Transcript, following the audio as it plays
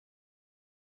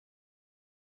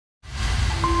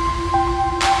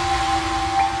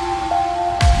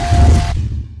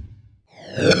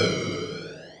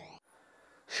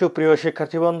সুপ্রিয়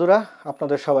শিক্ষার্থী বন্ধুরা,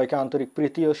 আপনাদের সবাইকে আন্তরিক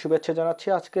প্রীতি ও শুভেচ্ছা জানাচ্ছি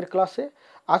আজকের ক্লাসে।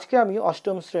 আজকে আমি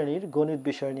অষ্টম শ্রেণীর গণিত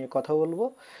বিষয় নিয়ে কথা বলবো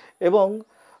এবং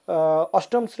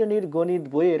অষ্টম শ্রেণীর গণিত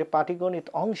বইয়ের পাটিগণিত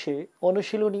অংশে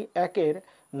অনুশীলনী 1-এর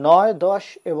 9, 10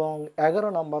 এবং 11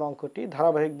 নম্বর অঙ্কটি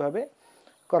ধারাবাহিকভাবে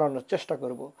করানোর চেষ্টা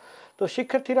করব। তো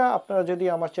শিক্ষার্থীরা, আপনারা যদি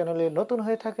আমার চ্যানেলে নতুন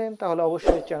হয়ে থাকেন তাহলে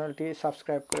অবশ্যই চ্যানেলটি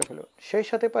সাবস্ক্রাইব করে ফেলুন। সেই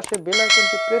সাথে পাশে বেল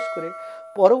আইকনটি প্রেস করে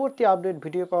পরবর্তী আপডেট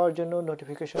ভিডিও পাওয়ার জন্য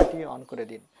নোটিফিকেশনটি অন করে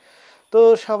দিন। তো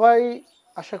সবাই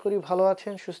আশা করি ভালো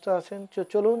আছেন, সুস্থ আছেন।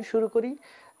 চলুন শুরু করি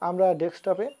আমরা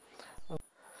ডেস্কটপে।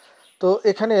 তো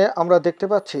এখানে আমরা দেখতে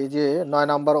পাচ্ছি যে 9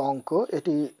 নম্বর অঙ্ক,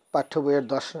 এটি পাঠ্য বইয়ের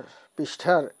 10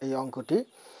 পৃষ্ঠার এই অঙ্কটি,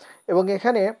 এবং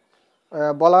এখানে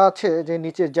বলা আছে যে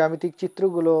নিচের জ্যামিতিক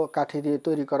চিত্রগুলো কাঠি দিয়ে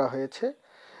তৈরি করা হয়েছে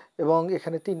এবং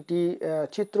এখানে 3টি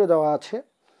চিত্র দেওয়া আছে।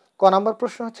 ক নম্বর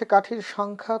প্রশ্ন হচ্ছে কাঠির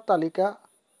সংখ্যা তালিকা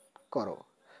করো।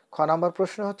 খ নম্বর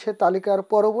প্রশ্ন হচ্ছে তালিকার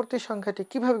পরবর্তী সংখ্যাটি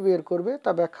কিভাবে বের করবে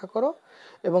তা ব্যাখ্যা করো,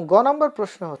 এবং গ নম্বর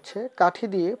প্রশ্ন হচ্ছে কাঠি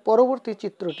দিয়ে পরবর্তী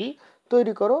চিত্রটি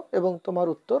তৈরি করো এবং তোমার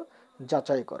উত্তর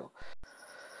যাচাই করো।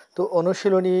 তো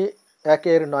অনুশীলনী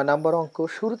 1-এর 9 নম্বর অঙ্ক,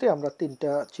 শুরুতে আমরা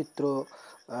 3টা চিত্র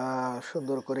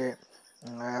সুন্দর করে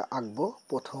আঁকবো,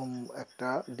 প্রথম একটা,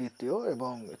 দ্বিতীয়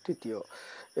এবং তৃতীয়।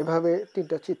 এভাবে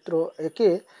 3টা চিত্র এঁকে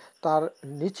তার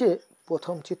নিচে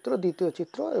প্রথম চিত্র, দ্বিতীয়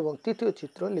চিত্র এবং তৃতীয়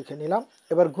চিত্র লিখে নিলাম।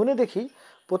 এবার গুণে দেখি,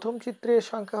 প্রথম চিত্রে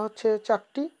সংখ্যা হচ্ছে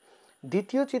 4টি,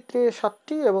 দ্বিতীয় চিত্রে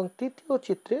 7টি এবং তৃতীয়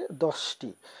চিত্রে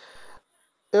 10টি।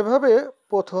 এভাবে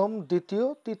প্রথম, দ্বিতীয়,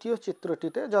 তৃতীয়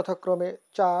চিত্রটিতে যথাক্রমে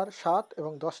 4, 7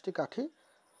 এবং 10টি কাঠি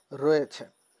রয়েছে।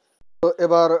 তো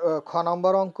এবার খ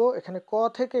নম্বর অঙ্ক, এখানে ক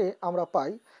থেকে আমরা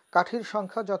পাই কাঠির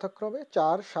সংখ্যা যথাক্রমে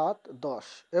 4, 7, 10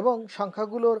 এবং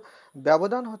সংখ্যাগুলোর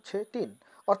ব্যবধান হচ্ছে 3,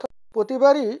 অর্থাৎ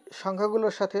প্রতিবারই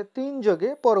সংখ্যাগুলোর সাথে 3 যোগে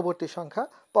পরবর্তী সংখ্যা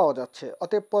পাওয়া যাচ্ছে।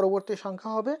 অতএব পরবর্তী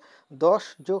সংখ্যা হবে 10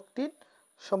 যোগ 3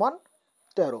 সমান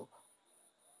 13।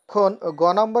 এখন গ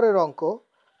নম্বরের অঙ্ক,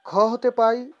 খ হতে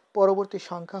পাই পরবর্তী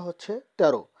সংখ্যা হচ্ছে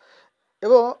 13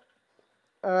 এবং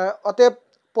অতএব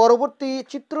পরবর্তী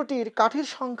চিত্রটির কাঠির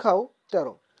সংখ্যাও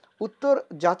 13। উত্তর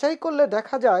যাচাই করলে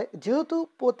দেখা যায় যেহেতু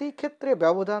প্রতি ক্ষেত্রে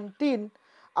ব্যবধান 3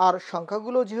 আর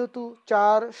সংখ্যাগুলো যেহেতু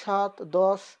 4, 7,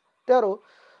 10, 13,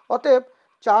 অতএব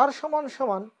 4 সমান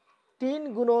সমান 3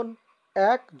 গুণন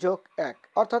 1 যোগ 1,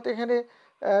 অর্থাৎ এখানে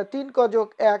 3 ক যোগ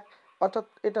 1, অর্থাৎ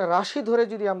এটা রাশি ধরে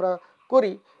যদি আমরা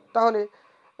করি তাহলে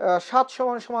 7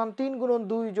 সমান সমান 3 গুণন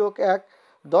 2 যোগ 1,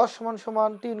 10 সমান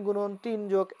সমান 3 গুণন 3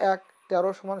 যোগ 1,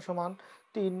 13 সমান সমান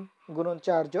 3 গুণন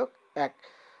 4 যোগ 1।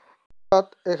 অর্থাৎ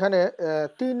এখানে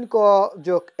 3 ক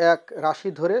যোগ 1 রাশি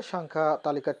ধরে সংখ্যা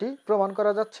তালিকাটি প্রমাণ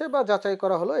করা যাচ্ছে বা যাচাই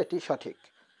করা হলো এটি সঠিক।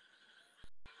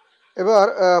 এবার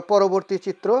পরবর্তী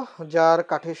চিত্র, যার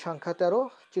কাঠির সংখ্যা 13,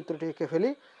 চিত্রটি এঁকে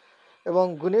ফেলি এবং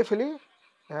গুণে ফেলি।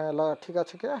 হ্যাঁ, ঠিক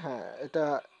আছে কি? হ্যাঁ, এটা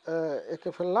এঁকে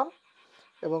ফেললাম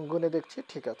এবং গুণে দেখছি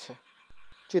ঠিক আছে।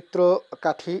 চিত্র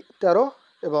কাঠি 13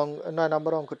 এবং 9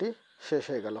 নম্বর অঙ্কটি শেষ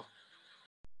হয়ে গেল।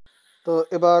 তো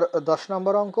এবার 10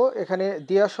 নম্বর অঙ্ক, এখানে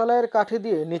দিয়াশলাইয়ের কাঠি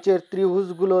দিয়ে নিচের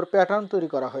ত্রিভুজগুলোর প্যাটার্ন তৈরি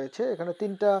করা হয়েছে। এখানে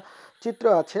 3টা চিত্র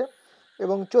আছে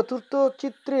এবং চতুর্থ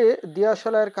চিত্রে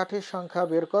দিয়াশলাইয়ের কাঠির সংখ্যা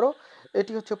বের করো।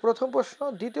 এটি হচ্ছে প্রথম প্রশ্ন।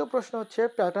 দ্বিতীয় প্রশ্ন হচ্ছে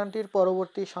প্যাটার্নটির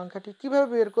পরবর্তী সংখ্যাটি কিভাবে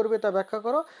বের করবে তা ব্যাখ্যা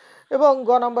করো, এবং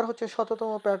গ নাম্বার হচ্ছে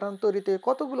শততম প্যাটার্ন তৈরিতে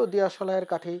কতগুলো দিয়াশলাইয়ের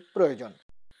কাঠি প্রয়োজন।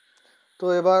 তো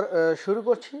এবার শুরু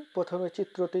করছি। প্রথমে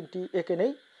চিত্র 3টি এঁকে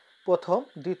নেই, প্রথম,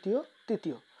 দ্বিতীয়,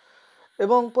 তৃতীয়।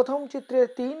 এবং প্রথম চিত্রে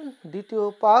 3, দ্বিতীয়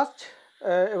 5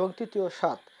 এবং তৃতীয়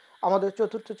 7। আমাদের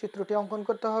চতুর্থ চিত্রটি অঙ্কন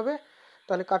করতে হবে।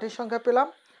 তাহলে কাঠির সংখ্যা পেলাম।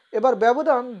 এবার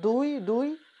ব্যবধান 2, 2,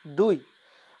 2,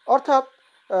 অর্থাৎ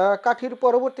কাঠির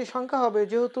পরবর্তী সংখ্যা হবে,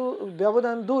 যেহেতু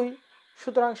ব্যবধান 2,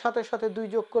 সুতরাং সাথে সাথে 2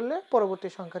 যোগ করলে পরবর্তী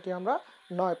সংখ্যাটি আমরা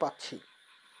 9 পাচ্ছি।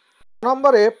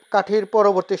 নম্বরে কাঠির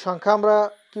পরবর্তী সংখ্যা আমরা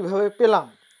কিভাবে পেলাম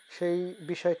সেই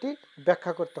বিষয়টি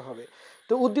ব্যাখ্যা করতে হবে।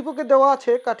 তো উদ্দীপকে দেওয়া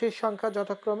আছে কাঠির সংখ্যা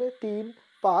যথাক্রমে 3,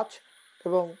 5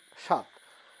 এবং 7।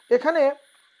 এখানে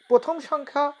প্রথম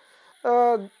সংখ্যা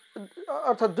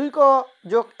অর্থাৎ 2 ক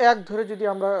যোগ 1 ধরে যদি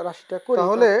আমরা রাশিটা করি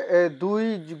তাহলে 2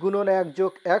 গুণন 1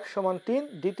 যোগ 1 সমান 3।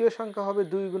 দ্বিতীয় সংখ্যা হবে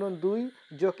 2 গুণন 2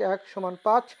 যোগ 1 সমান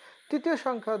 5। তৃতীয়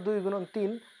সংখ্যা 2 গুণন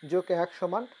 3 যোগ 1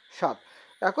 সমান 7।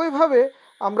 একইভাবে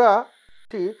আমরা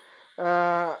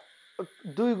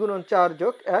 2 গুণন 4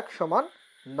 যোগ 1 সমান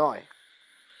 9।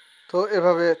 তো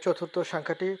এভাবে চতুর্থ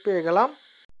সংখ্যাটি পেয়ে গেলাম।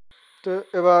 তো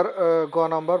এবার গ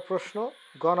নম্বর প্রশ্ন।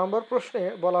 গ নম্বর প্রশ্নে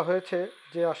বলা হয়েছে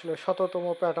যে আসলে শততম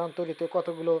প্যাটার্ন তৈরিতে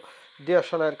কতগুলো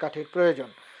দিয়াশলাইয়ের কাঠির প্রয়োজন।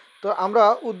 তো আমরা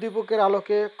উদ্দীপকের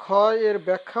আলোকে খ এর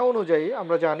ব্যাখ্যা অনুযায়ী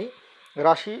আমরা জানি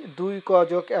রাশি 2 ক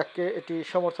যোগ 1কে এটি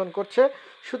সমর্থন করছে।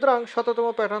 সুতরাং শততম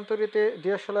প্যাটার্ন তৈরিতে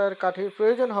দিয়াশলাইয়ের কাঠির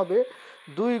প্রয়োজন হবে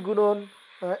 2 গুণন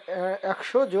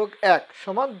 100 যোগ 1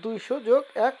 সমান 200 যোগ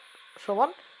 1 সমান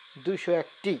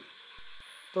 201টি।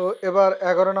 তো এবার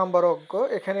 11 নম্বর অঙ্ক,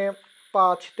 এখানে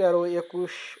 5, 13,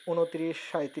 21, 29,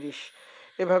 37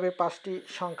 এভাবে 5টি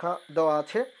সংখ্যা দেওয়া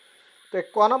আছে। তো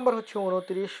ক নম্বর হচ্ছে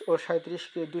 29 ও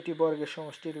 37কে দুটি বর্গের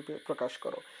সমষ্টি রূপে প্রকাশ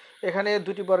করো। এখানে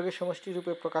দুটি বর্গের সমষ্টি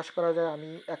রূপে প্রকাশ করা যায়, আমি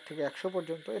 1 থেকে 100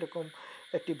 পর্যন্ত এরকম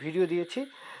একটি ভিডিও দিয়েছি,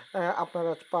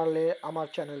 আপনারা পারলে আমার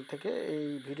চ্যানেল থেকে এই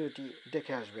ভিডিওটি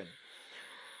দেখে আসবেন।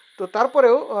 তো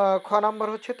তারপরেও খ নাম্বার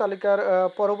হচ্ছে তালিকার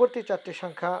পরবর্তী 4টি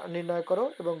সংখ্যা নির্ণয় করো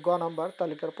এবং গ নাম্বার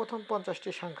তালিকার প্রথম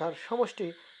 50টি সংখ্যার সমষ্টি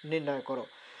নির্ণয় করো।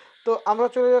 তো আমরা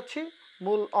চলে যাচ্ছি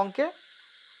মূল অঙ্কে।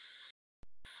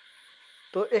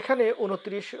 তো এখানে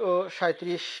 29 ও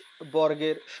 37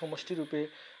 বর্গের সমষ্টি রূপে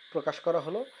প্রকাশ করা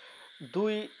হলো।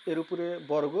 2 এর উপরে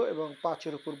বর্গ এবং 5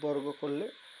 এর উপর বর্গ করলে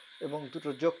এবং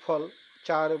দুটোর যোগফল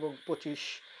 4 এবং 25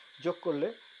 যোগ করলে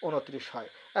 29 হয়।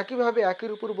 একইভাবে 1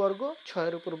 এর উপর বর্গ, 6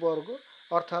 এর উপর বর্গ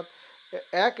অর্থাৎ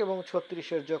 1 এবং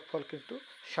 36-এর যোগফল কিন্তু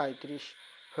 37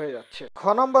 হয়ে যাচ্ছে। খ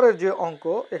নম্বরের যে অঙ্ক,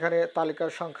 এখানে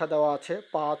তালিকার সংখ্যা দেওয়া আছে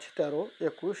 5, 13,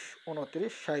 21,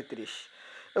 29, 37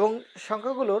 এবং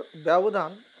সংখ্যাগুলোর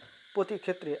ব্যবধান প্রতি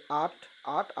ক্ষেত্রে 8,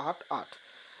 8, 8, 8।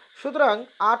 সুতরাং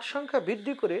 8 সংখ্যা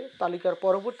বৃদ্ধি করে তালিকার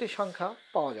পরবর্তী সংখ্যা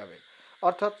পাওয়া যাবে,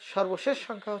 অর্থাৎ সর্বশেষ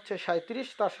সংখ্যা হচ্ছে 37,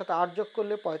 তার সাথে 8 যোগ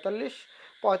করলে 45,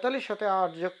 45 সাথে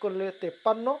 8 যোগ করলে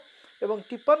 53 এবং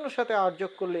 53 সাথে 8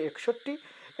 যোগ করলে 61,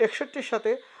 61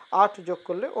 সাথে 8 যোগ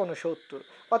করলে 69।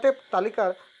 অতএব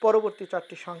তালিকার পরবর্তী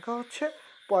 4টি সংখ্যা হচ্ছে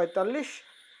 45,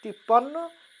 53,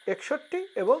 61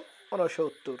 এবং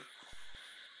 69।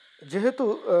 যেহেতু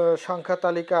সংখ্যা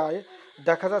তালিকায়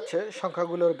দেখা যাচ্ছে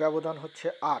সংখ্যাগুলোর ব্যবধান হচ্ছে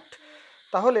 8,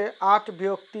 তাহলে 8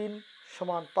 বিয়োগ 3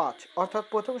 সমান 5, অর্থাৎ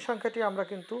প্রথম সংখ্যাটি আমরা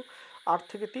কিন্তু 8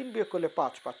 থেকে 3 বিয়োগ করলে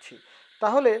 5 পাচ্ছি।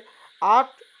 তাহলে 8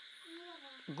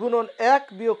 গুণন 1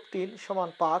 বিয়োগ 3 সমান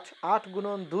 5, 8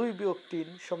 গুণন 2 বিয়োগ 3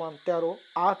 সমান 13,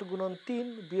 8 গুণন 3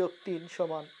 বিয়োগ 3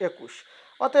 সমান 21।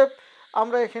 অতএব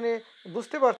আমরা এখানে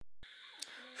বুঝতে পারছি,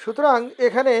 সুতরাং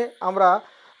এখানে আমরা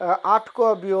 8 ক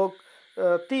বিয়োগ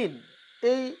 3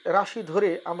 এই রাশি ধরে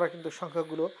আমরা কিন্তু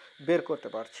সংখ্যাগুলো বের করতে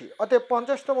পারছি। অতএব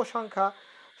 50তম সংখ্যা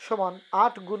সমান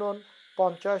 8 গুণন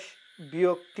 50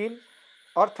 বিয়োগ 3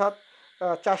 অর্থাৎ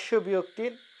 400 বিয়োগ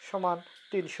 3 সমান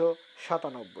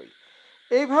 397।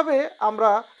 এইভাবে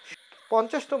আমরা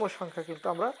 50তম সংখ্যা কিন্তু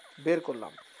আমরা বের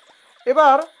করলাম।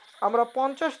 এবার আমরা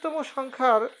 50তম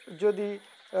সংখ্যার যদি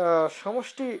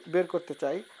সমষ্টি বের করতে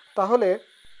চাই, তাহলে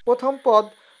প্রথম পদ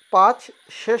 5,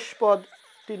 শেষ পদ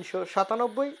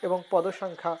 397 এবং পদ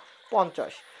সংখ্যা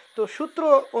 50। তো সূত্র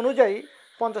অনুযায়ী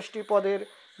 50টি পদের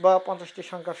বা 50টি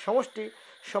সংখ্যার সমষ্টি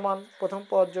সমান প্রথম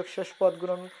পদ যোগ শেষ পদ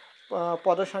গুণন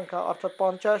পদ সংখ্যা অর্থাৎ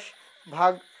 50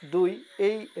 ভাগ 2।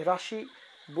 এই রাশি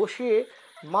বসিয়ে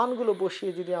মানগুলো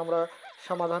বসিয়ে যদি আমরা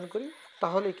সমাধান করি,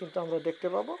 তাহলেই কিন্তু আমরা দেখতে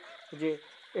পাবো যে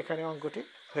এখানে অঙ্কটি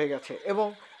হয়ে গেছে এবং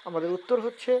আমাদের উত্তর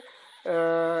হচ্ছে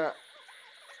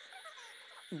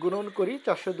গুণন করি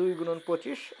 402 গুণন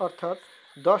 25 অর্থাৎ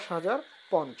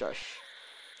 10,050।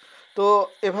 তো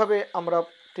এভাবে আমরা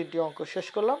 3টি অঙ্ক শেষ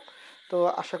করলাম। তো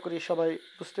আশা করি সবাই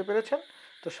বুঝতে পেরেছেন।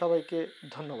 তো সবাইকে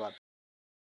ধন্যবাদ।